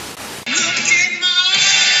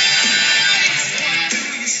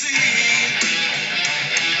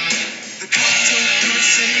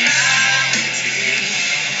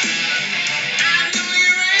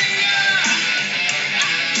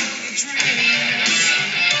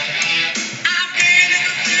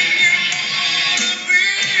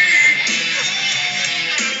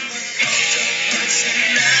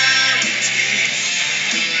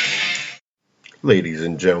Ladies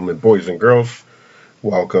and gentlemen, boys and girls,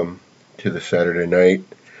 welcome to the Saturday Night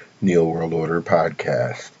Neil World Order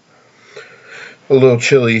podcast. A little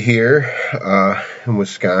chilly here in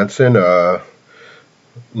Wisconsin. A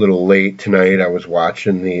little late tonight. I was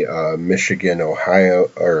watching the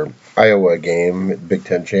Iowa game, Big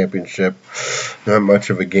Ten championship. Not much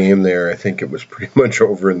of a game there. I think it was pretty much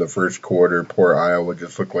over in the first quarter. Poor Iowa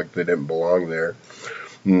just looked like they didn't belong there.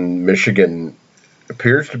 Michigan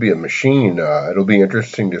appears to be a machine. It'll be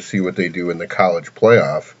interesting to see what they do in the college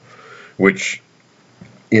playoff, which,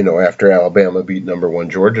 after Alabama beat number one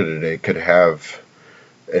Georgia today, could have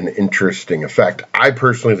an interesting effect. I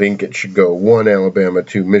personally think it should go 1 Alabama,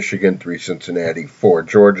 2 Michigan, 3 Cincinnati, 4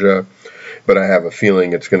 Georgia, but I have a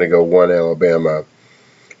feeling it's going to go 1 Alabama,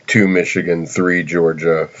 2 Michigan, 3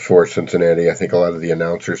 Georgia, 4 Cincinnati. I think a lot of the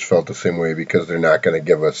announcers felt the same way because they're not going to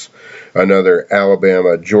give us another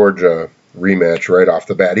Alabama-Georgia rematch right off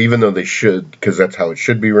the bat, even though they should, because that's how it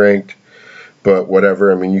should be ranked. But whatever.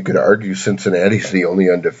 I mean, you could argue Cincinnati's the only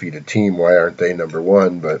undefeated team. Why aren't they number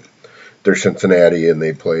one? But they're Cincinnati, and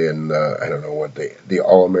they play in, the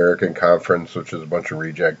All-American Conference, which is a bunch of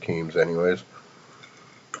reject teams anyways.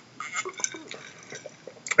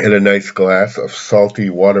 And a nice glass of salty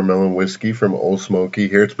watermelon whiskey from Old Smoky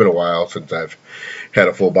here. It's been a while since I've had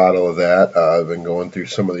a full bottle of that. I've been going through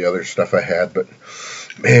some of the other stuff I had, but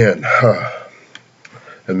man, I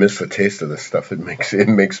miss the taste of this stuff. It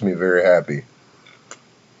makes me very happy.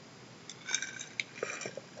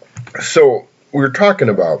 So we're talking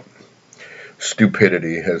about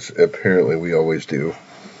stupidity, as apparently we always do.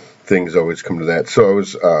 Things always come to that. So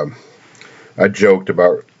I joked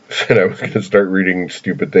about said I was going to start reading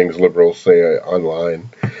stupid things liberals say online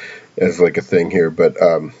as like a thing here, but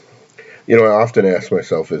I often ask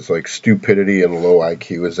myself, is like stupidity and low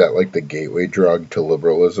IQ, is that like the gateway drug to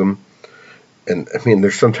liberalism? And I mean,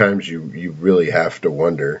 there's sometimes you really have to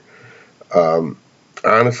wonder.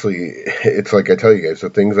 Honestly, it's like I tell you guys, the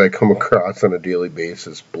things I come across on a daily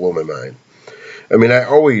basis blow my mind. I mean,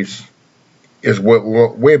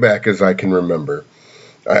 way back as I can remember,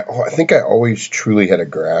 I think I always truly had a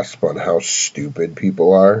grasp on how stupid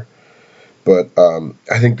people are. But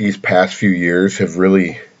I think these past few years have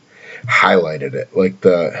really highlighted it. Like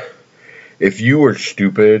if you were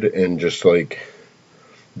stupid and just like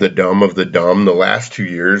the dumb of the dumb, the last 2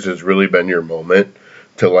 years has really been your moment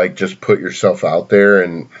to like just put yourself out there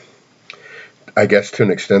and I guess to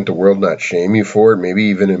an extent the world not shame you for it, maybe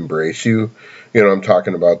even embrace you. I'm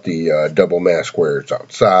talking about the double mask wearers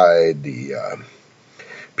outside, the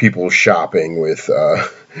people shopping with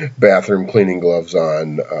bathroom cleaning gloves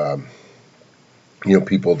on,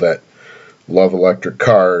 people that love electric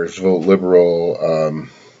cars, vote liberal.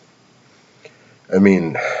 I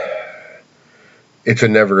mean, it's a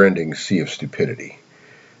never-ending sea of stupidity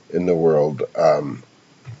in the world.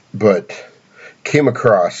 But came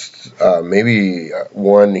across maybe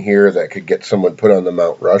one here that could get someone put on the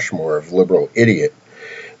Mount Rushmore of liberal idiot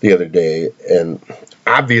the other day. And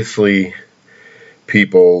obviously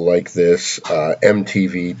people like this,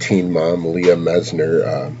 MTV teen mom Leah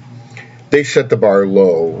Messner, they set the bar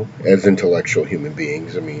low as intellectual human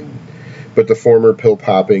beings. I mean, but the former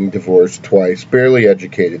pill-popping, divorced twice, barely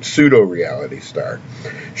educated pseudo-reality star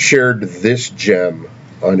shared this gem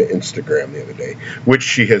on Instagram the other day, which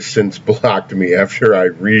she has since blocked me after I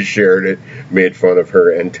reshared it, made fun of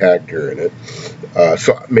her, and tagged her in it.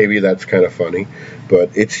 So maybe that's kind of funny.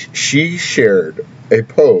 But she shared a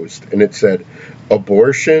post, and it said,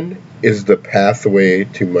 "Abortion is the pathway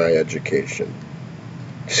to my education."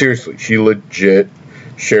 Seriously, she legit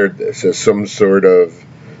shared this as some sort of,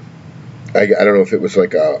 I don't know if it was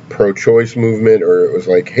like a pro-choice movement or it was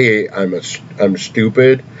like, hey, I'm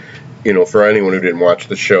stupid. For anyone who didn't watch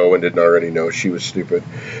the show and didn't already know she was stupid.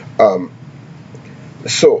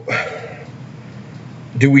 So,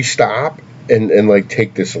 do we stop and like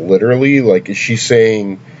take this literally? Like, is she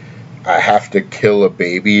saying I have to kill a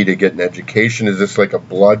baby to get an education? Is this like a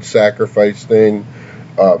blood sacrifice thing?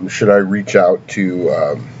 Should I reach out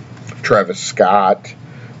to Travis Scott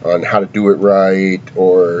on how to do it right?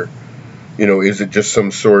 Or, is it just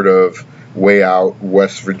some sort of way out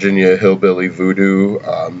West Virginia hillbilly voodoo?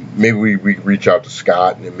 Maybe we reach out to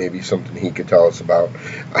Scott and it may be something he could tell us about.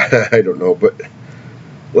 I don't know. But,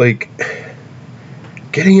 like,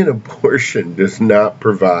 getting an abortion does not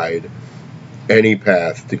provide any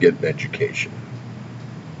path to get an education.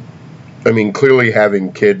 I mean, clearly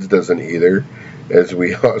having kids doesn't either, as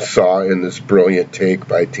we saw in this brilliant take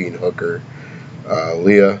by teen hooker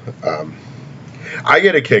Leah. I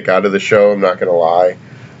get a kick out of the show, I'm not going to lie.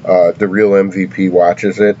 The real MVP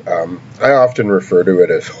watches it. I often refer to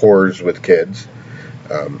it as whores with kids.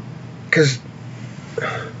 Because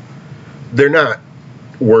they're not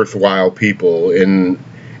worthwhile people, and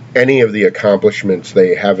any of the accomplishments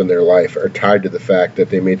they have in their life are tied to the fact that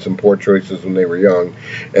they made some poor choices when they were young.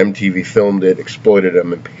 MTV filmed it, exploited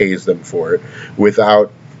them, and pays them for it.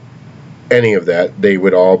 Without any of that, they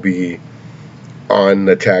would all be on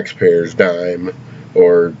the taxpayer's dime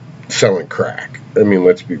or selling crack. I mean,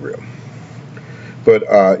 let's be real. But,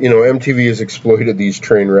 MTV has exploited these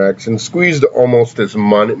train wrecks and squeezed almost as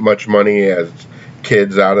much money as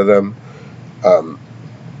kids out of them.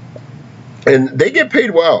 And they get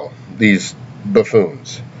paid well, these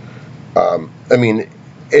buffoons. And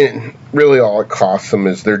really all it costs them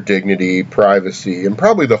is their dignity, privacy, and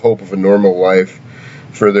probably the hope of a normal life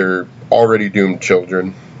for their already doomed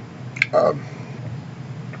children.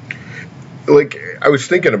 I was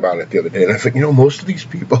thinking about it the other day, and I was like, most of these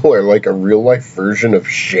people are like a real-life version of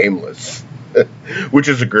Shameless, which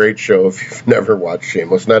is a great show if you've never watched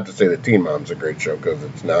Shameless. Not to say that Teen Mom's a great show, because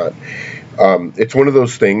it's not. It's one of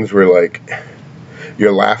those things where, like,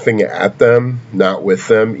 you're laughing at them, not with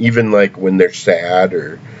them. Even, like, when they're sad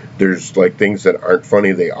or there's, like, things that aren't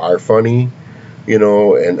funny, they are funny,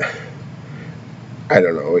 and I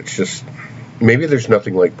don't know. It's just, maybe there's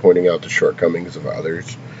nothing like pointing out the shortcomings of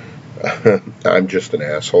others. I'm just an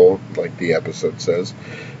asshole, like the episode says.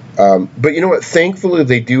 But you know what? Thankfully,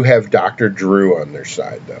 they do have Dr. Drew on their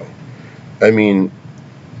side, though. I mean,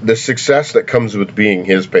 the success that comes with being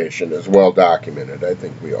his patient is well documented. I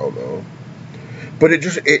think we all know. But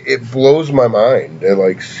it blows my mind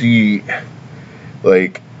to, see,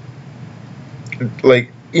 because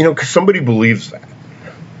somebody believes that.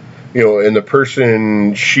 And the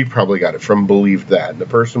person she probably got it from believed that, and the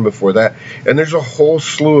person before that. And there's a whole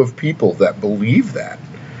slew of people that believe that.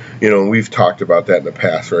 And we've talked about that in the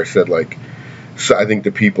past, where I said, so I think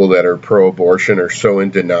the people that are pro-abortion are so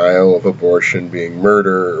in denial of abortion being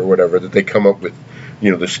murder or whatever that they come up with,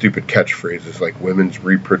 the stupid catchphrases like women's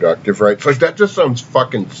reproductive rights. That just sounds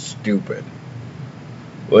fucking stupid.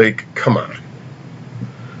 Come on.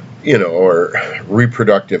 Or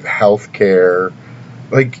reproductive health care.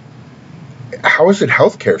 How is it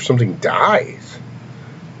health care if something dies?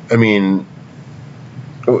 I mean,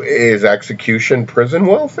 is execution prison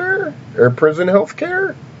welfare? Or prison health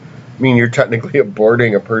care? I mean, you're technically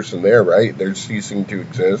aborting a person there, right? They're ceasing to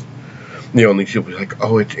exist. And these people be like,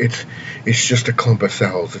 oh, it's just a clump of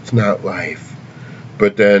cells. It's not life.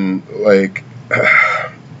 But then,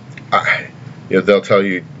 they'll tell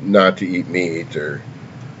you not to eat meat, or,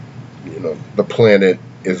 the planet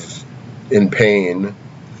is in pain.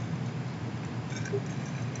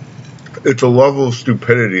 It's a level of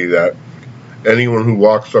stupidity that anyone who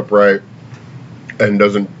walks upright and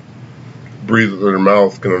doesn't breathe with their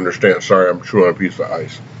mouth can understand. Sorry, I'm chewing on a piece of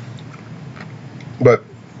ice. But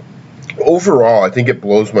overall, I think it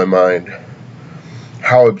blows my mind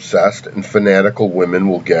how obsessed and fanatical women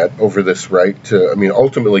will get over this right to,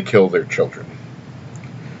 ultimately kill their children.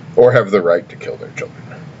 Or have the right to kill their children.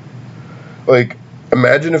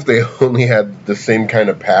 Imagine if they only had the same kind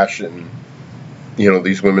of passion.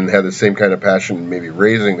 These women had the same kind of passion maybe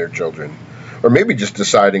raising their children, or maybe just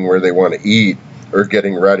deciding where they want to eat or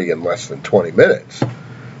getting ready in less than 20 minutes.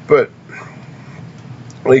 But,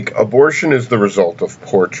 abortion is the result of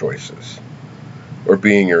poor choices or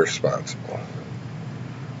being irresponsible.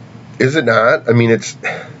 Is it not? It's,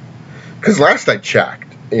 because last I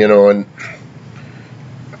checked, and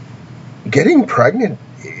getting pregnant,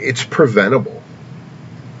 it's preventable.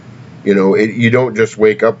 You don't just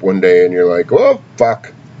wake up one day and you're like, oh,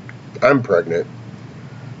 fuck, I'm pregnant.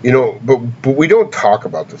 But we don't talk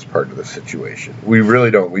about this part of the situation. We really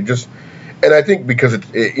don't. And I think because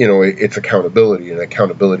it's accountability, and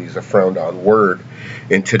accountability is a frowned on word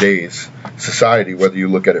in today's society, whether you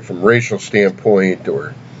look at it from a racial standpoint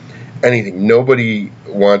or anything. Nobody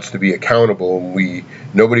wants to be accountable.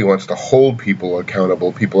 Nobody wants to hold people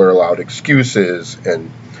accountable. People are allowed excuses,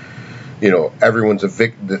 and everyone's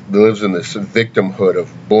lives in this victimhood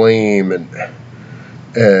of blame,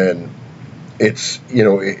 and it's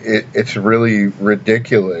it's really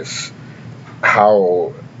ridiculous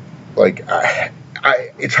how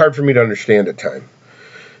it's hard for me to understand at times.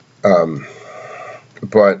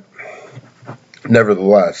 But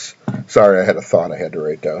nevertheless, sorry, I had a thought I had to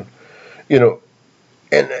write down.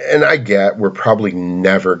 And I get we're probably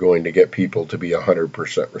never going to get people to be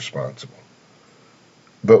 100% responsible.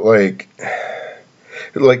 But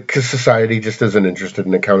because society just isn't interested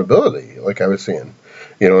in accountability, like I was saying,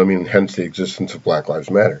 hence the existence of Black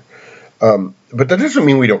Lives Matter. But that doesn't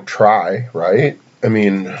mean we don't try, right?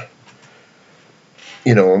 You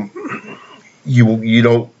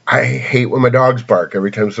don't. I hate when my dogs bark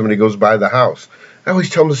every time somebody goes by the house. I always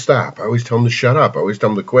tell them to stop. I always tell them to shut up. I always tell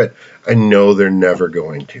them to quit. I know they're never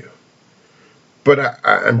going to. But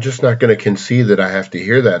I'm just not going to concede that I have to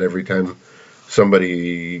hear that every time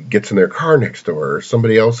somebody gets in their car next door or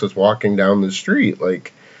somebody else is walking down the street.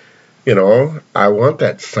 Like, I want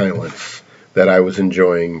that silence that I was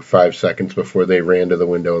enjoying 5 seconds before they ran to the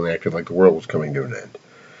window and acted like the world was coming to an end.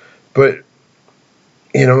 But,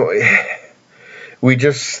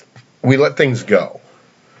 we let things go,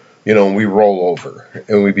 and we roll over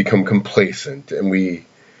and we become complacent and we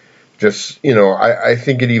just, I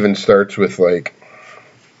think it even starts with like,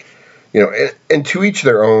 and to each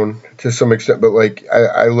their own to some extent, but like,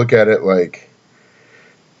 I look at it like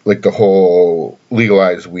the whole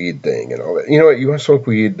legalized weed thing and all that. You know what? You want to smoke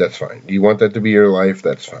weed? That's fine. You want that to be your life?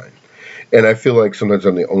 That's fine. And I feel like sometimes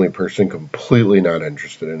I'm the only person completely not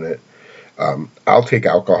interested in it. I'll take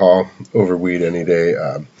alcohol over weed any day.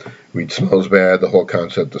 Weed smells bad. The whole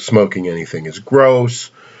concept of smoking anything is gross.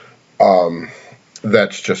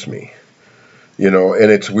 That's just me.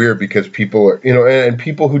 And it's weird because people are, and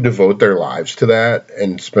people who devote their lives to that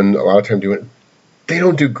and spend a lot of time doing it, they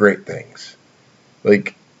don't do great things.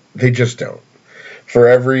 Like, they just don't. For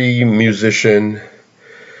every musician,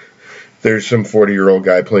 there's some 40-year-old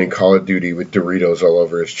guy playing Call of Duty with Doritos all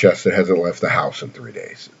over his chest that hasn't left the house in 3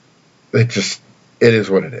 days. It is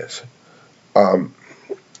what it is.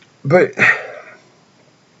 But,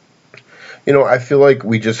 I feel like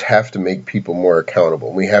we just have to make people more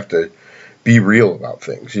accountable. We have to be real about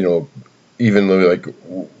things, even though, like,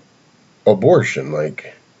 abortion,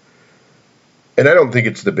 like, and I don't think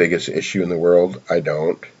it's the biggest issue in the world. I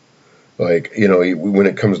don't. Like, when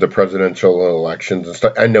it comes to presidential elections and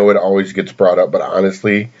stuff, I know it always gets brought up, but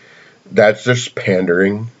honestly, that's just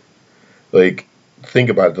pandering. Like, think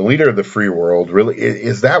about it. The leader of the free world, really,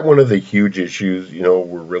 is that one of the huge issues,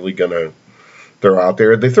 we're really going to throw out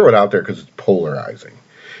there? They throw it out there because it's polarizing.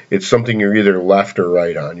 It's something you're either left or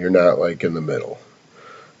right on. You're not, like, in the middle.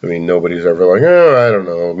 I mean, nobody's ever like, I don't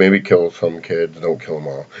know, maybe kill some kids, don't kill them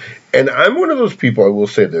all. And I'm one of those people, I will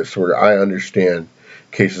say this, where I understand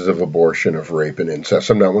cases of abortion, of rape, and incest.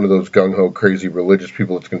 I'm not one of those gung-ho, crazy religious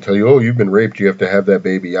people that's going to tell you, you've been raped, you have to have that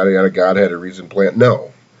baby, yada, yada, God had a reason planned.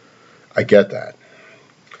 No, I get that.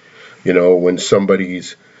 When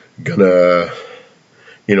somebody's gonna,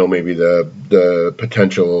 maybe the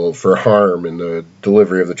potential for harm in the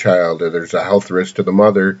delivery of the child, or there's a health risk to the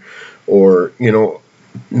mother, or,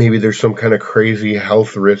 maybe there's some kind of crazy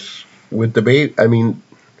health risk with the baby. I mean,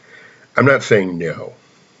 I'm not saying no.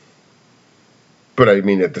 But I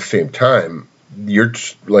mean, at the same time, you're,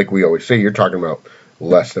 like we always say, you're talking about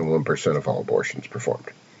less than 1% of all abortions performed.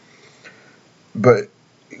 But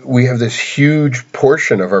we have this huge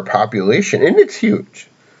portion of our population, and it's huge,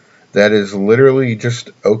 that is literally just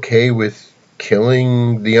okay with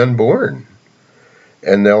killing the unborn.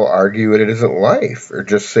 And they'll argue it isn't life, or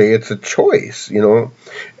just say it's a choice,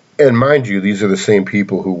 And mind you, these are the same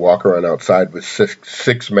people who walk around outside with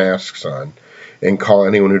six masks on and call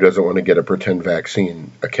anyone who doesn't want to get a pretend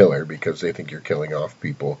vaccine a killer because they think you're killing off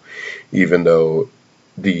people, even though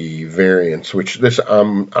the variants, which this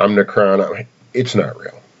Omicron, it's not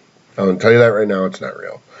real. I'm going to tell you that right now, it's not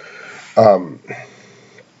real. But,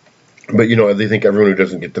 they think everyone who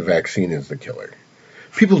doesn't get the vaccine is the killer.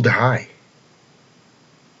 People die.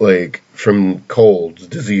 Like, from colds,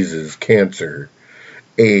 diseases, cancer,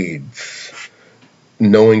 AIDS,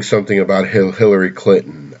 knowing something about Hillary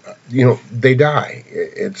Clinton. They die.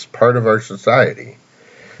 It's part of our society.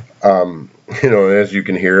 As you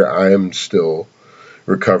can hear, I am still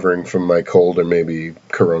recovering from my cold or maybe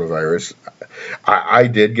coronavirus. I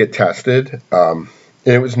did get tested, and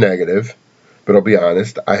it was negative, but I'll be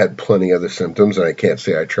honest, I had plenty of the symptoms, and I can't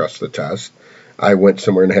say I trust the test. I went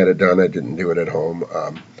somewhere and had it done. I didn't do it at home.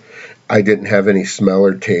 I didn't have any smell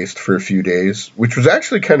or taste for a few days, which was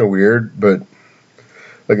actually kind of weird, but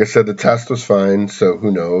like I said, the test was fine, so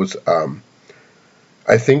who knows.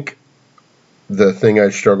 I think the thing I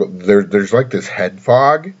struggled, there's like this head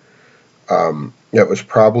fog. That was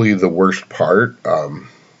probably the worst part.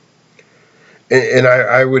 And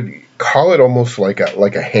I would call it almost like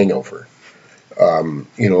a hangover.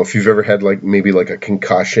 If you've ever had maybe a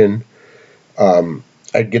concussion,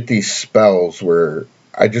 I'd get these spells where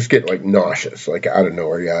I just get nauseous, out of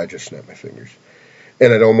nowhere. Yeah, I just snap my fingers.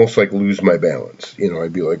 And I'd almost lose my balance.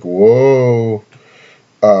 I'd be like, whoa.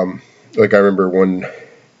 I remember one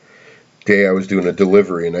day I was doing a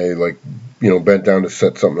delivery and I bent down to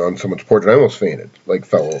set something on someone's porch and I almost fainted,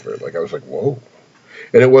 fell over. I was like, whoa.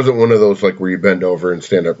 And it wasn't one of those where you bend over and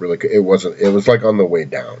stand up really. It wasn't. It was on the way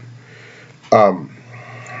down. And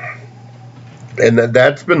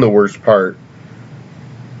that's been the worst part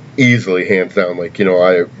easily, hands down. Like,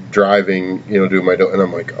 I driving, doing and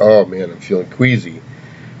I'm like, oh man, I'm feeling queasy,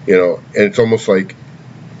 and it's almost like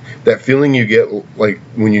that feeling you get like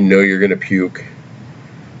when you're gonna puke,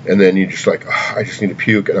 and then you just like, oh, I just need to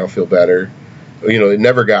puke and I'll feel better. It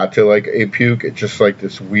never got to like a puke. It's just like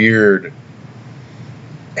this weird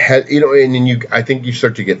head, and then I think you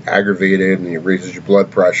start to get aggravated, and it raises your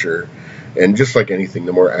blood pressure, and just like anything,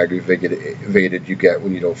 the more aggravated you get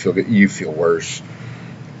when you don't feel good, you feel worse.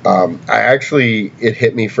 It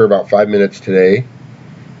hit me for about 5 minutes today.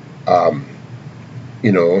 I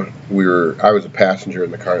was a passenger in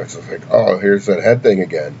the car, and it's like, oh, here's that head thing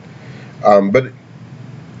again. But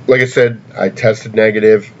like I said, I tested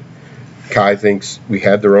negative. Kai thinks we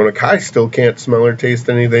had the Rona. Kai still can't smell or taste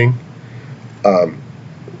anything.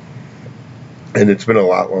 And it's been a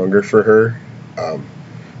lot longer for her.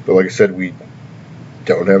 But like I said, we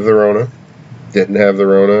don't have the Rona, didn't have the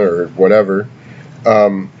Rona, or whatever.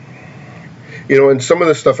 And some of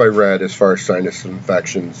the stuff I read as far as sinus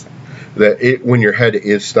infections, that when your head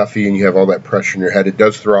is stuffy and you have all that pressure in your head, it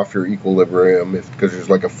does throw off your equilibrium because there's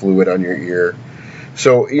like a fluid on your ear.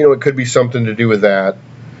 So, it could be something to do with that.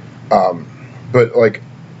 But like,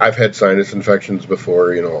 I've had sinus infections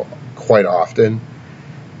before, quite often.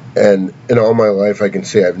 And in all my life, I can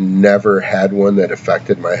say I've never had one that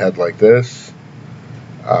affected my head like this.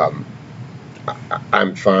 I'm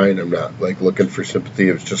fine. I'm not like looking for sympathy.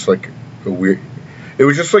 It was just like it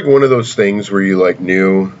was just like one of those things where you like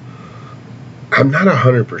knew I'm not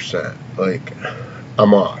 100%. Like,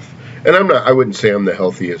 I'm off. And I wouldn't say I'm the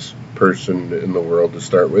healthiest person in the world to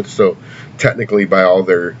start with. So technically, by all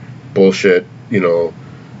their bullshit,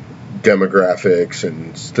 demographics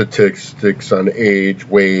and statistics on age,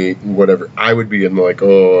 weight, and whatever, I would be in like,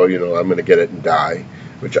 oh, I'm going to get it and die.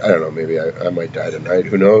 Which, I don't know, maybe I might die tonight.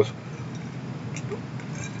 Who knows?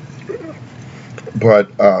 But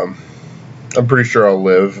I'm pretty sure I'll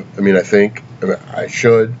live. I mean, I think. I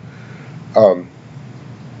should. I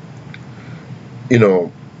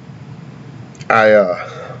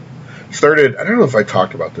started, I don't know if I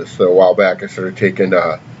talked about this a while back, I started taking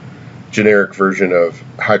a generic version of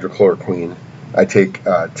hydrochloroquine. I take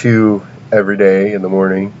 2 every day in the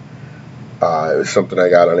morning. It was something I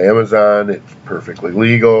got on Amazon. It's perfectly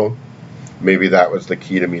legal. Maybe that was the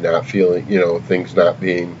key to me not feeling, things not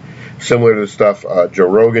being similar to the stuff Joe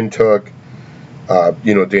Rogan took.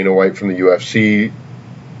 Dana White from the UFC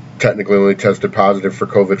technically only tested positive for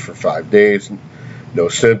COVID for 5 days. No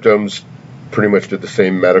symptoms. Pretty much did the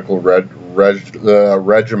same medical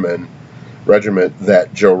regimen that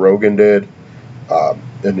Joe Rogan did.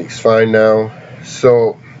 And he's fine now.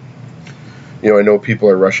 So, I know people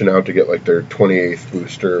are rushing out to get like their 28th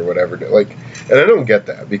booster or whatever. Like, and I don't get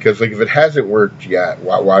that, because like if it hasn't worked yet,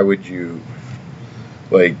 why would you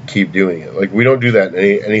like keep doing it? Like, we don't do that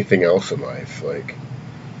in anything else in life. Like,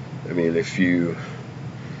 I mean, if you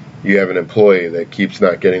have an employee that keeps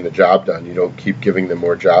not getting the job done, you don't keep giving them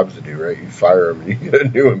more jobs to do, right? You fire them and you get a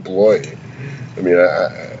new employee. I mean,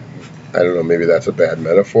 I don't know, maybe that's a bad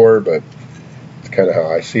metaphor, but it's kind of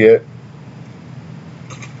how I see it.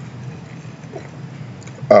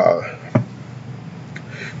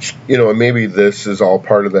 And maybe this is all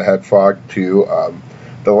part of the head fog too.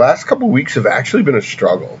 The last couple weeks have actually been a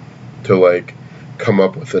struggle to like come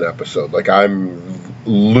up with an episode. Like, I'm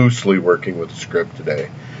loosely working with a script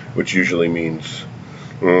today, which usually means,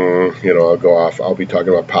 I'll go off. I'll be talking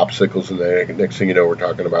about popsicles, and then next thing you know, we're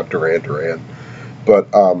talking about Duran Duran.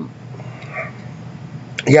 But I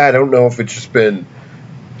don't know if it's just been,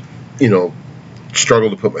 struggle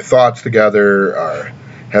to put my thoughts together, or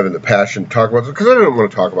having the passion to talk about it, because I don't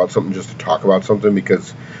want to talk about something just to talk about something,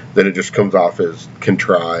 because then it just comes off as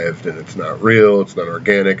contrived and it's not real, it's not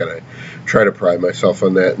organic, and I try to pride myself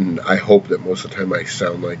on that, and I hope that most of the time I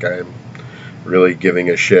sound like I am really giving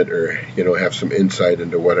a shit, or have some insight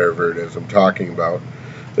into whatever it is I'm talking about.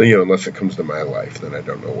 Unless it comes to my life, then I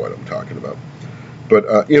don't know what I'm talking about.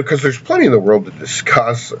 But because there's plenty in the world to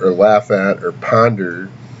discuss or laugh at or ponder,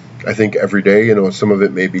 I think every day. Some of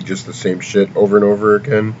it may be just the same shit over and over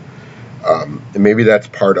again, and maybe that's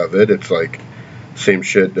part of it. It's like same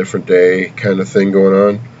shit, different day kind of thing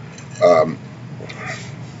going on.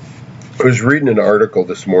 I was reading an article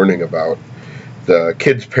this morning about the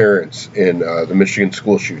kids' parents in the Michigan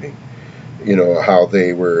school shooting. How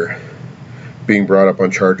they were being brought up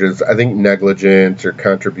on charges, I think negligence or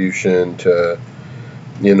contribution to,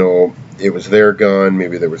 it was their gun,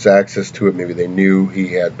 maybe there was access to it, maybe they knew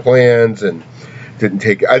he had plans and didn't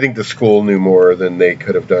take it. I think the school knew more than they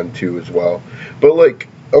could have done too as well. But like,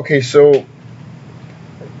 okay, so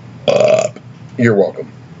you're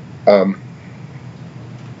welcome.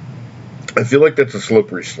 I feel like that's a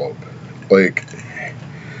slippery slope. Like,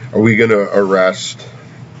 are we going to arrest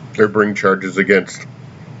or bring charges against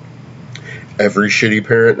every shitty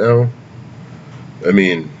parent now? I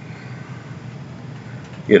mean,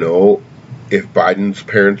 if Biden's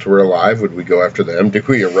parents were alive, would we go after them? Did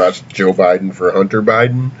we arrest Joe Biden for Hunter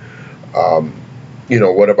Biden?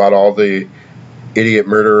 What about all the idiot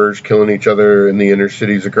murderers killing each other in the inner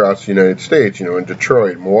cities across the United States? In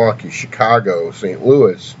Detroit, Milwaukee, Chicago, St.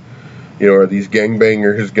 Louis. Are these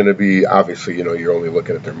gangbangers going to be, obviously, you're only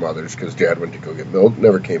looking at their mothers because dad went to go get milk,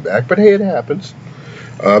 never came back, but hey, it happens.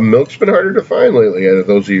 Milk's been harder to find lately. And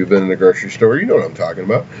those of you who've been in the grocery store, you know what I'm talking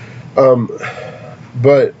about.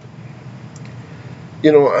 But,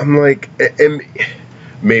 I'm like, and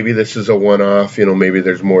maybe this is a one-off, maybe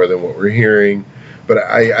there's more than what we're hearing. But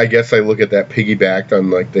I guess I look at that piggybacked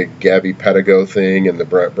on, like, the Gabby Pettigo thing and the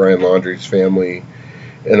Brian Laundrie's family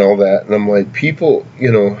and all that. And I'm like, people,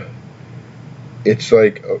 it's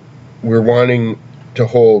like we're wanting to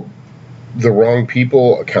hold the wrong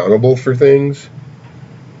people accountable for things.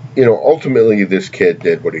 Ultimately, this kid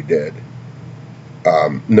did what he did.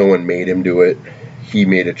 No one made him do it. He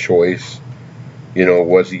made a choice.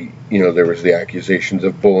 Was he, there was the accusations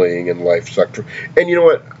of bullying and life sucked. And you know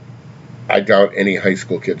what? I doubt any high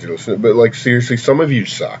school kids are listening. But, like, seriously, some of you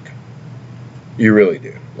suck. You really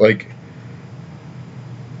do. Like,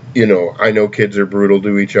 I know kids are brutal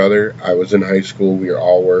to each other. I was in high school. We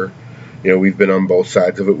all were. We've been on both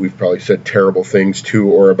sides of it. We've probably said terrible things to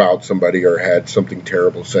or about somebody or had something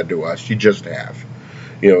terrible said to us. You just have.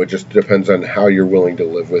 It just depends on how you're willing to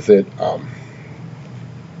live with it.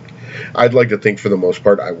 I'd like to think for the most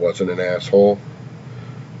part I wasn't an asshole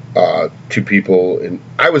to people. And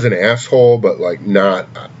I was an asshole, but like not.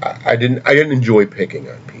 I didn't enjoy picking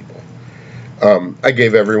on people. I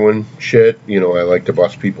gave everyone shit. I like to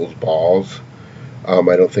bust people's balls. I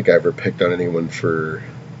don't think I ever picked on anyone for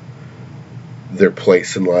their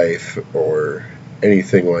place in life or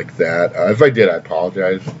anything like that. If I did, I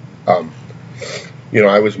apologize.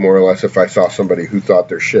 I was more or less, if I saw somebody who thought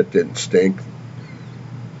their shit didn't stink,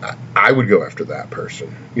 I would go after that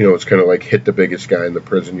person. It's kind of like hit the biggest guy in the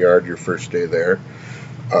prison yard your first day there.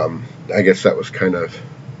 I guess that was kind of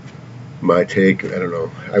my take. I don't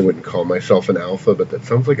know. I wouldn't call myself an alpha, but that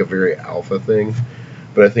sounds like a very alpha thing.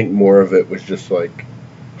 But I think more of it was just like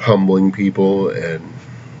humbling people and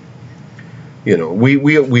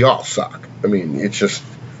we all suck. I mean, it's just,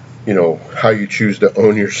 how you choose to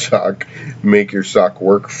own your suck, make your suck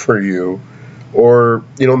work for you. Or,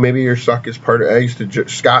 maybe your suck is part of,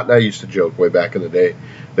 Scott and I used to joke way back in the day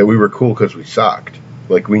that we were cool because we sucked.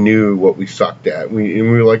 Like, we knew what we sucked at. We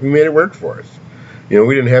were like, we made it work for us. We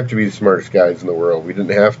didn't have to be the smartest guys in the world. We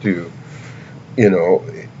didn't have to,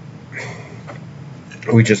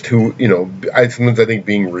 we just, sometimes I think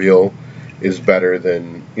being real is better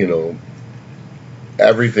than,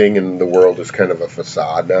 everything in the world is kind of a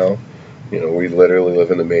facade now. We literally live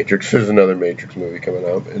in the Matrix. There's another Matrix movie coming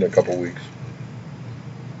out in a couple weeks.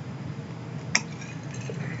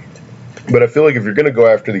 But I feel like if you're going to go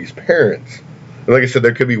after these parents, and like I said,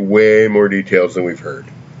 there could be way more details than we've heard.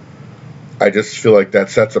 I just feel like that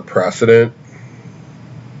sets a precedent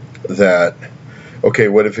that, okay,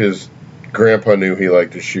 what if his grandpa knew he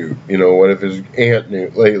liked to shoot? What if his aunt knew?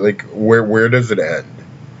 Like where does it end?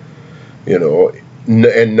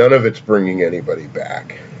 And none of it's bringing anybody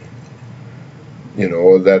back.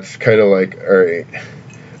 That's kind of like, all right,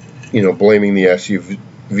 blaming the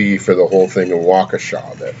SUV for the whole thing and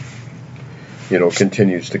Waukesha that,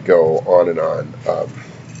 continues to go on and on.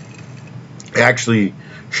 Actually,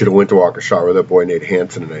 should have went to Waukesha with that boy Nate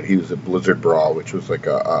Hansen tonight. He was at Blizzard Brawl, which was like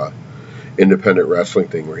a independent wrestling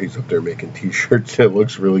thing where he's up there making t-shirts. It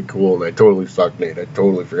looks really cool, and I totally sucked, Nate. I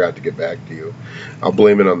totally forgot to get back to you. I'll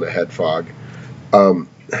blame it on the head fog.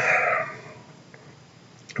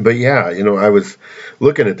 But yeah, I was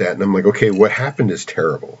looking at that and I'm like, okay, what happened is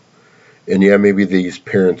terrible. And yeah, maybe these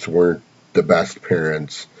parents weren't the best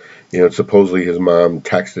parents. Supposedly his mom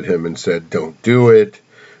texted him and said, don't do it.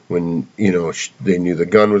 When, they knew the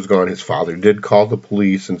gun was gone, his father did call the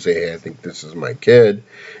police and say, hey, I think this is my kid,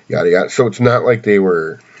 yada, yada. So it's not like they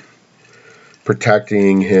were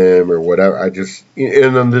protecting him or whatever. And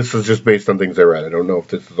then this is just based on things I read. I don't know if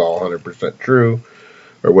this is all 100% true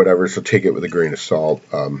or whatever, so take it with a grain of salt.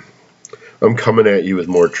 I'm coming at you with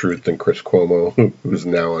more truth than Chris Cuomo, who's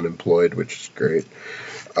now unemployed, which is great.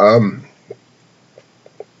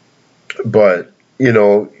 But,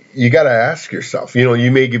 you got to ask yourself,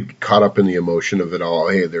 you may get caught up in the emotion of it all.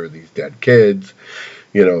 Hey, there were these dead kids,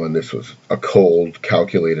 and this was a cold,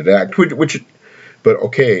 calculated act, but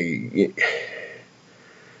okay,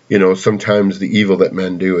 sometimes the evil that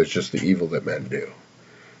men do is just the evil that men do.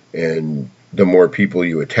 And the more people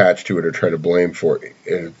you attach to it or try to blame for it,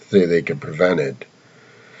 and say they can prevent it,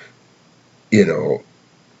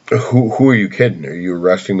 who are you kidding? Are you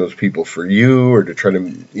arresting those people for you or to try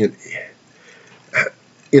to,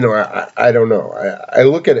 I don't know. I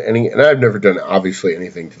look at and I've never done obviously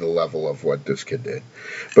anything to the level of what this kid did,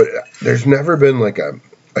 but there's never been like a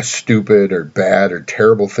stupid or bad or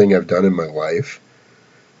terrible thing I've done in my life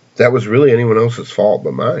that was really anyone else's fault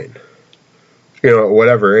but mine. At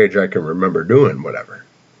whatever age I can remember doing whatever.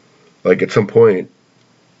 Like at some point,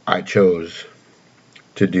 I chose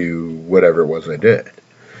to do whatever it was I did.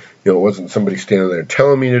 It wasn't somebody standing there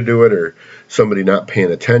telling me to do it or somebody not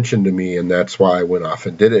paying attention to me, and that's why I went off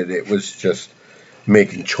and did it. It was just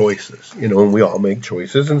making choices, and we all make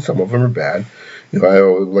choices, and some of them are bad. I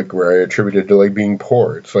like where I attributed to like being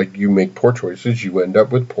poor. It's like you make poor choices, you end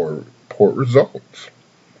up with poor results.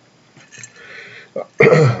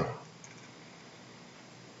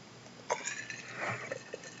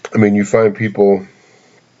 I mean, you find people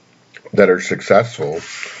that are successful,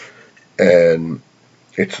 and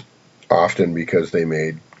it's often because they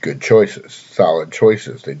made good choices, solid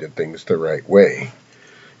choices. They did things the right way.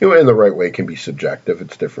 And the right way can be subjective.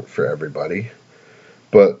 It's different for everybody.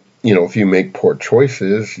 But, if you make poor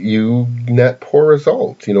choices, you net poor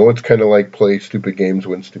results. It's kind of like play stupid games,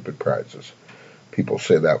 win stupid prizes. People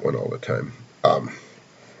say that one all the time. And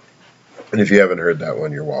if you haven't heard that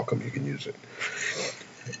one, you're welcome. You can use it.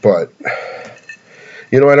 But, I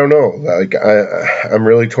don't know. Like, I'm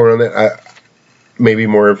really torn on that. Maybe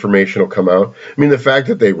more information will come out. I mean, the fact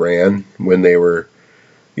that they ran when they were,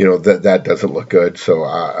 that doesn't look good. So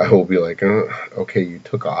I will be like, okay, you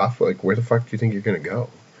took off. Like, where the fuck do you think you're going to go?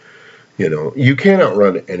 You can't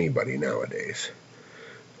outrun anybody nowadays.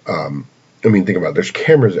 I mean, think about it. There's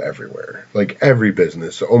cameras everywhere. Like, every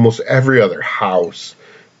business, almost every other house,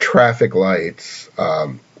 traffic lights,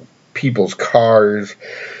 people's cars,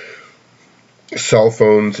 cell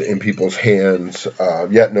phones in people's hands,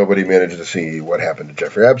 yet nobody managed to see what happened to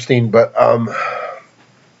Jeffrey Epstein. But,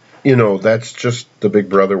 that's just the Big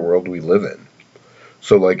Brother world we live in.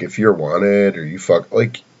 So, like, if you're wanted or you fuck,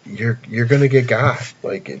 like, you're going to get got.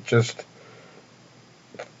 Like, it just,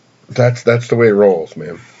 that's the way it rolls,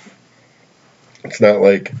 man. It's not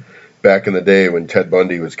like back in the day when Ted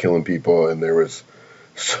Bundy was killing people and there was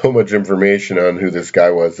so much information on who this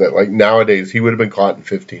guy was that, like, nowadays he would have been caught in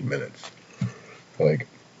 15 minutes. Like,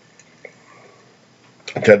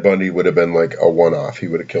 Ted Bundy would have been like a one-off. He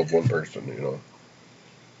would have killed one person,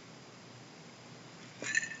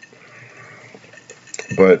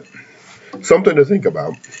 But something to think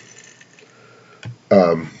about.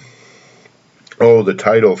 The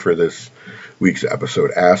title for this week's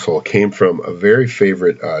episode, Asshole, came from a very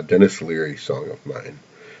favorite Dennis Leary song of mine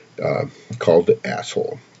called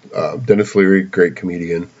Asshole. Dennis Leary, great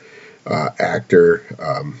comedian, actor.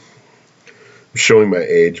 Showing my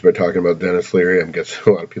age by talking about Dennis Leary. I'm guessing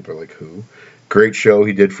a lot of people are like, who? Great show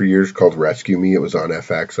he did for years called Rescue Me. It was on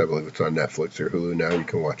FX. I believe it's on Netflix or Hulu now. You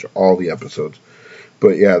can watch all the episodes.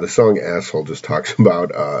 But yeah, the song Asshole just talks about,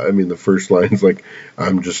 the first line's like,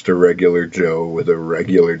 I'm just a regular Joe with a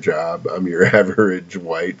regular job. I'm your average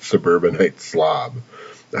white suburbanite slob.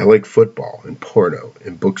 I like football and porno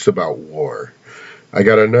and books about war. I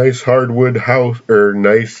got a nice hardwood house, or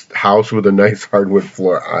nice house with a nice hardwood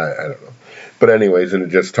floor. I don't know. But anyways, and it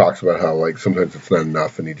just talks about how, like, sometimes it's not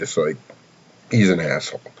enough, and he's an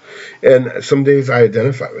asshole. And some days I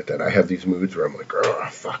identify with that. I have these moods where I'm like, oh,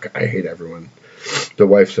 fuck, I hate everyone. The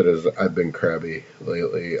wife said I've been crabby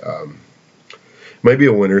lately. Might be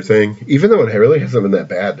a winter thing, even though it really hasn't been that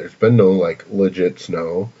bad. There's been no, like, legit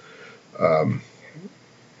snow.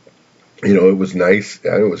 It was nice.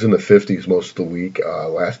 It was in the 50s most of the week.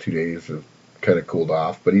 Last 2 days have kind of cooled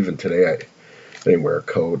off, but even today I didn't wear a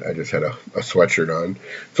coat. I just had a sweatshirt on.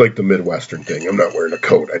 It's like the Midwestern thing. I'm not wearing a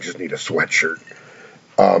coat. I just need a sweatshirt.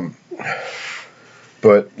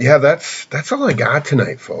 But yeah, that's all I got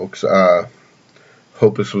tonight, folks.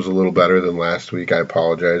 Hope this was a little better than last week. I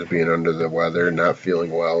apologize being under the weather, not feeling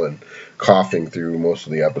well, and coughing through most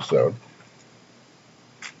of the episode.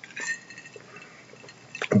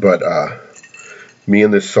 But me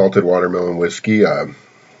and this salted watermelon whiskey, we're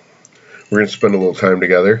going to spend a little time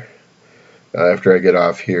together after I get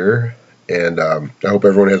off here. And I hope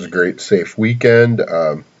everyone has a great, safe weekend.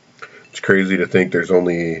 It's crazy to think there's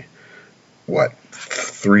only,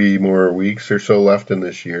 3 more weeks or so left in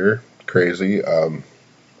this year. Crazy.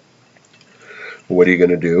 What are you going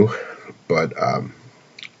to do? But,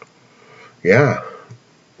 yeah.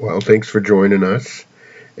 Well, thanks for joining us.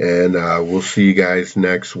 And we'll see you guys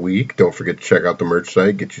next week. Don't forget to check out the merch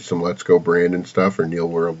site. Get you some Let's Go Brandon stuff or Neil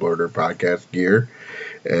World Order podcast gear.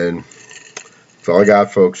 And that's all I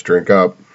got, folks. Drink up.